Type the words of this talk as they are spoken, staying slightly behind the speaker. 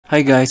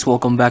Hi guys,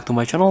 welcome back to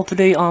my channel.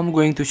 Today I'm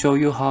going to show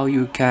you how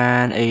you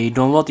can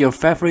download your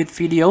favorite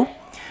video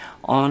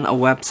on a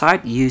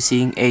website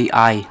using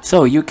AI.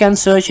 So you can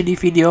search the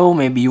video,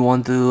 maybe you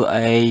want to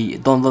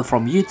download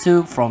from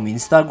YouTube, from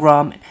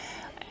Instagram,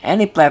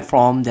 any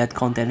platform that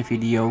contain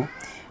video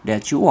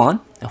that you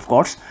want, of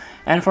course.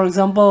 And for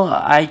example,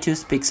 I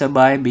choose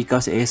Pixabay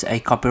because it's a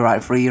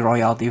copyright free,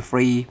 royalty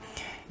free,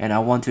 and I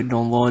want to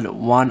download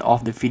one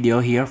of the video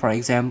here. For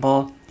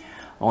example,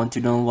 I want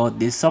to download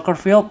this soccer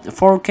field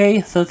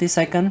 4K 30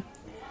 second.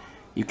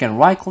 You can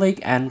right click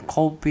and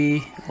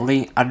copy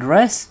link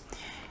address,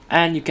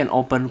 and you can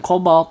open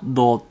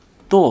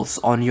Cobalt.tools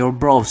on your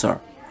browser.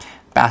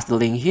 Paste the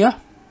link here,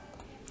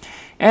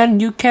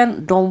 and you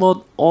can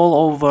download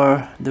all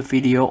over the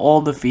video,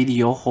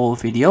 whole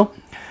video,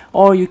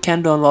 or you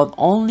can download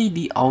only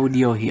the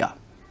audio here.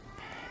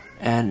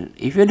 And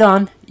if you're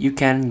done, you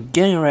can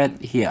generate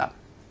here.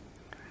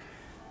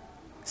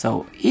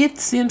 So it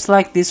seems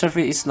like this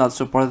service is not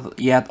supported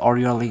yet, or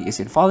your link is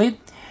invalid.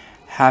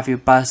 Have you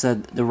passed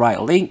the right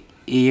link?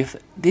 If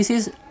this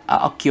is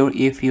occur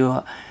if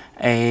you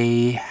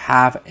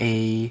have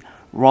a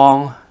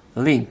wrong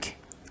link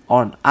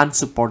or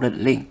unsupported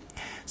link,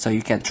 so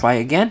you can try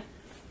again.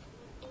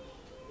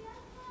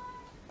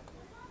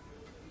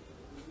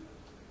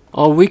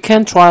 Or we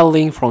can try a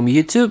link from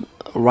YouTube.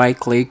 Right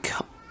click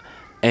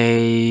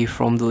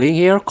from the link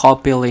here,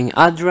 copy link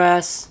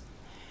address.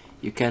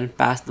 You can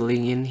paste the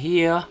link in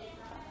here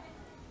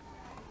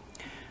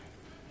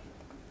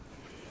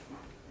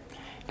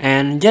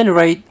and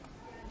generate,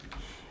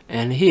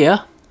 and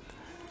here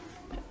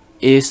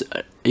is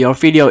your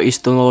video is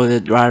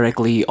downloaded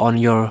directly on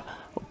your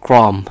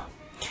Chrome.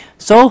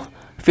 So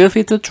feel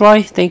free to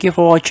try. Thank you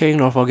for watching.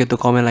 Don't forget to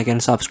comment, like,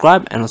 and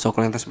subscribe, and also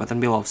click this button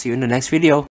below. See you in the next video.